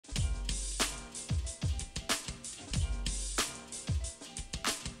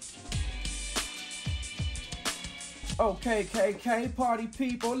Okay, KK, party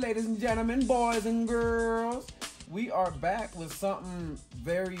people, ladies and gentlemen, boys and girls. We are back with something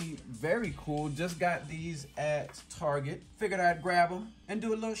very, very cool. Just got these at Target. Figured I'd grab them and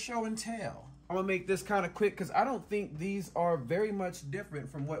do a little show and tell. I'm gonna make this kind of quick because I don't think these are very much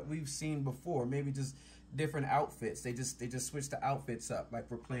different from what we've seen before. Maybe just different outfits. They just switch the outfits up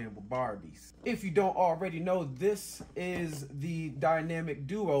like we're playing with Barbies. If you don't already know, this is the dynamic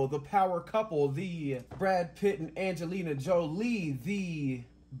duo, the power couple, the Brad Pitt and Angelina Jolie, the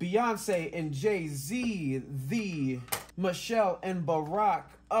Beyonce and Jay-Z, the Michelle and Barack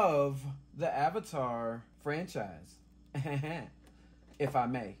of the Avatar franchise, if I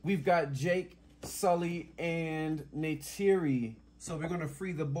may. We've got Jake, Sully, and Neytiri. So we're gonna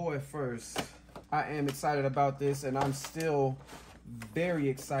free the boy first. I am excited about this, and I'm still very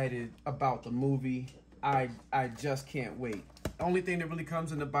excited about the movie. I just can't wait. The only thing that really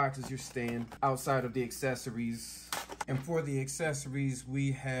comes in the box is your stand outside of the accessories. And for the accessories,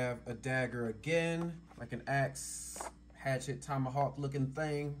 we have a dagger again, like an axe, hatchet, tomahawk looking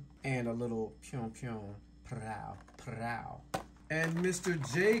thing, and a little pyong pyong, prow, prow. And Mr.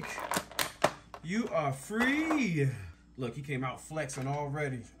 Jake, you are free. Look, he came out flexing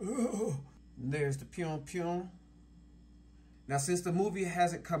already. Ugh. There's the pyong pyong. Now, since the movie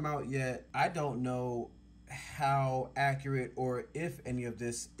hasn't come out yet, I don't know how accurate or if any of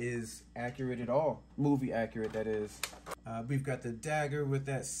this is accurate at all. Movie accurate, that is. We've got the dagger with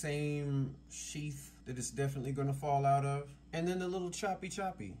that same sheath that it's definitely gonna fall out of. And then the little choppy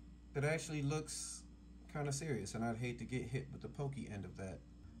that actually looks kind of serious, and I'd hate to get hit with the pokey end of that.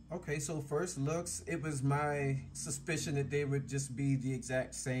 Okay, so first looks, it was my suspicion that they would just be the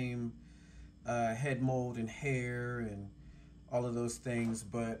exact same head mold and hair and all of those things,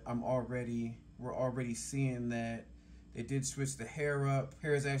 but we're already seeing that they did switch the hair up.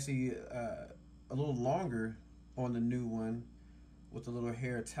 Hair is actually a little longer on the new one with a little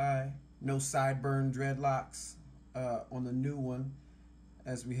hair tie. No sideburn dreadlocks on the new one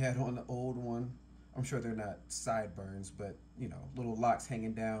as we had on the old one. I'm sure they're not sideburns, but you know, little locks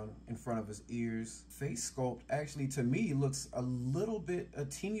hanging down in front of his ears. Face sculpt actually to me looks a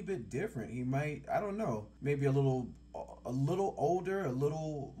teeny bit different. He might, I don't know, maybe a little older, a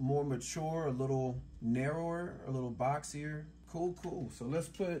little more mature, a little narrower, a little boxier. Cool. So let's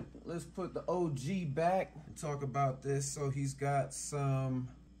put the OG back and talk about this. So he's got some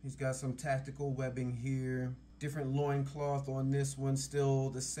tactical webbing here. Different loincloth on this one,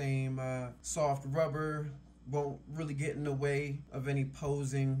 still the same soft rubber, won't really get in the way of any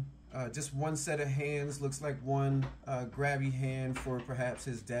posing. Just one set of hands, looks like one grabby hand for perhaps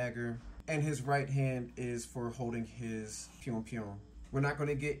his dagger, and his right hand is for holding his pyong pyong. We're not going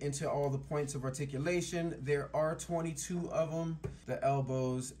to get into all the points of articulation. There are 22 of them. The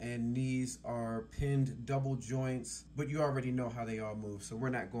elbows and knees are pinned double joints, but you already know how they all move, so we're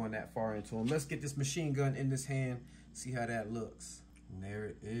not going that far into them. Let's get this machine gun in this hand, see how that looks. And there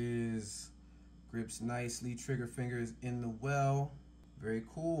it is. Grips nicely, trigger fingers in the well. Very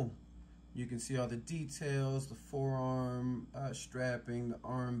cool. You can see all the details, the forearm strapping, the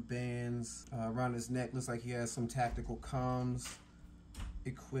arm bands. Around his neck, looks like he has some tactical comms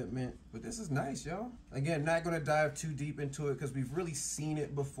equipment, but this is nice, y'all. Again, not gonna dive too deep into it because we've really seen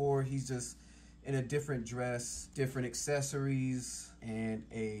it before. He's just in a different dress, different accessories, and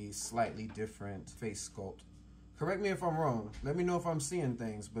a slightly different face sculpt. Correct me if I'm wrong. Let me know if I'm seeing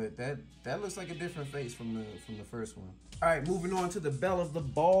things, but that looks like a different face from the first one. All right, moving on to the belle of the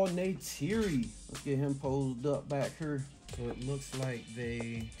ball, Neytiri. Let's get him posed up back here. So it looks like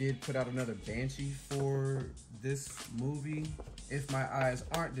they did put out another Banshee for this movie. If my eyes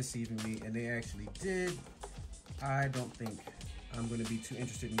aren't deceiving me, and they actually did, I don't think I'm gonna be too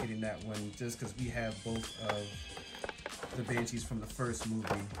interested in getting that one just because we have both of the Banshees from the first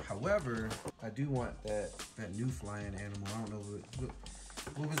movie. However, I do want that new flying animal. I don't know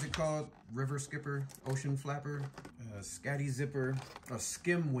what was it called? River skipper, ocean flapper, scatty zipper, a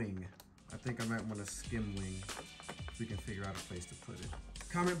skim wing. I think I might want a skim wing. We can figure out a place to put it.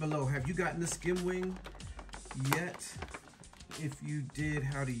 Comment below, have you gotten the skim wing yet? If you did,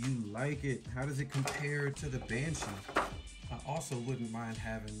 how do you like it? How does it compare to the Banshee? I also wouldn't mind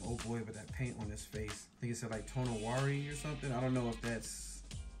having, oh boy, but that paint on his face. I think it said like Tonawari or something. I don't know if that's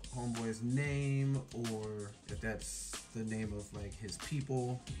homeboy's name or if that's the name of like his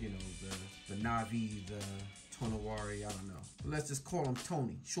people, you know, the Navi, the Tonawari, I don't know. But let's just call him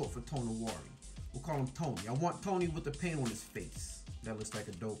Tony, short for Tonawari. We'll call him Tony. I want Tony with the paint on his face. That looks like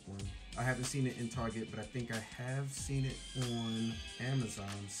a dope one. I haven't seen it in Target, but I think I have seen it on Amazon,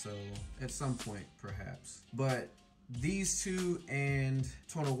 so at some point, perhaps. But These two and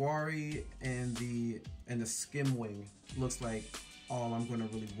Tonawari and the Skim Wing looks like all I'm gonna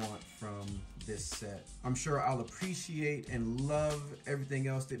really want from this set. I'm sure I'll appreciate and love everything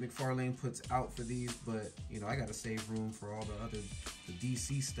else that McFarlane puts out for these, but you know, I gotta save room for all the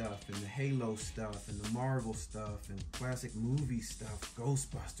DC stuff and the Halo stuff and the Marvel stuff and classic movie stuff,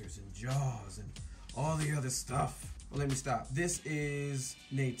 Ghostbusters and Jaws and all the other stuff. Well, let me stop. This is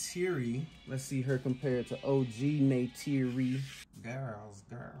Neytiri. Let's see her compared to OG Neytiri. Girls,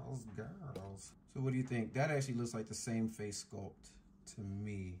 girls, girls. So what do you think? That actually looks like the same face sculpt to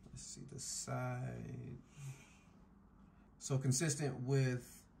me. Let's see the side. So consistent with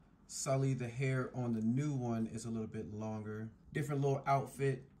Sully, the hair on the new one is a little bit longer. Different little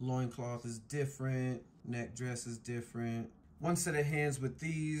outfit. Loincloth is different. Neck dress is different. One set of hands with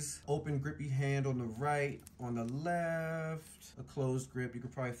these. Open grippy hand on the right. On the left, a closed grip. You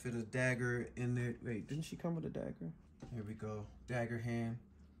could probably fit a dagger in there. Wait, didn't she come with a dagger? Here we go. Dagger hand.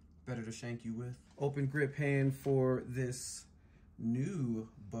 Better to shank you with. Open grip hand for this new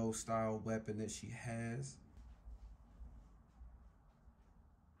bow style weapon that she has.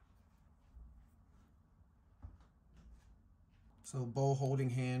 So bow holding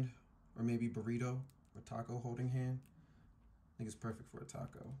hand, or maybe burrito or taco holding hand. I think it's perfect for a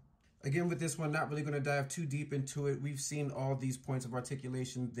taco. Again, with this one, not really gonna dive too deep into it. We've seen all these points of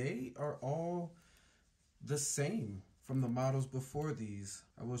articulation. They are all the same from the models before these.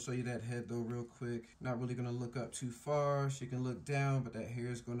 I will show you that head though real quick. Not really gonna look up too far. She can look down, but that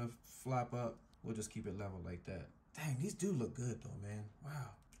hair is gonna flop up. We'll just keep it level like that. Dang, these do look good though, man. Wow.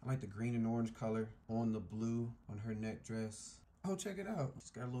 I like the green and orange color on the blue on her neck dress. Oh, check it out.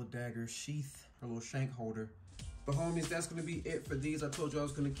 She's got a little dagger sheath, her little shank holder. But homies, that's gonna be it for these. I told you I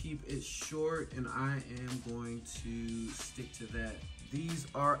was gonna keep it short, and I am going to stick to that. These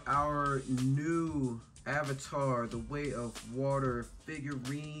are our new Avatar, The Way of Water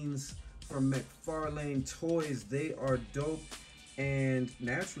figurines from McFarlane Toys. They are dope, and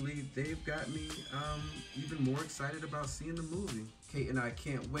naturally, they've got me even more excited about seeing the movie. Kate and I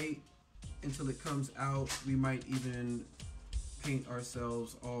can't wait until it comes out. We might even paint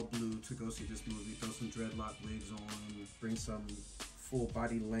ourselves all blue to go see this movie. Throw some dreadlock wigs on, bring some full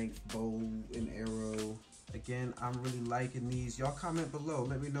body length bow and arrow. Again, I'm really liking these. Y'all comment below.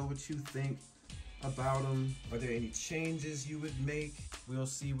 Let me know what you think about them. Are there any changes you would make? We'll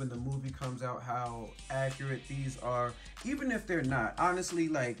see when the movie comes out how accurate these are. Even if they're not. Honestly,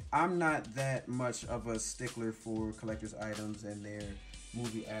 like, I'm not that much of a stickler for collector's items and their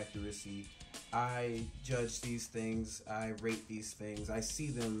movie accuracy. I judge these things, I rate these things. I see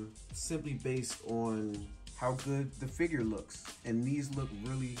them simply based on how good the figure looks. And these look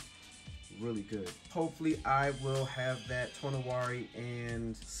really, really good. Hopefully I will have that Tonawari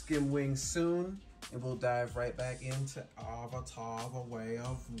and Skim Wing soon, and we'll dive right back into Avatar, The Way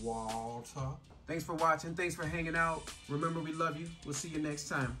of Water. Thanks for watching, thanks for hanging out. Remember, we love you. We'll see you next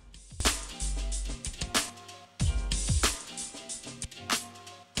time.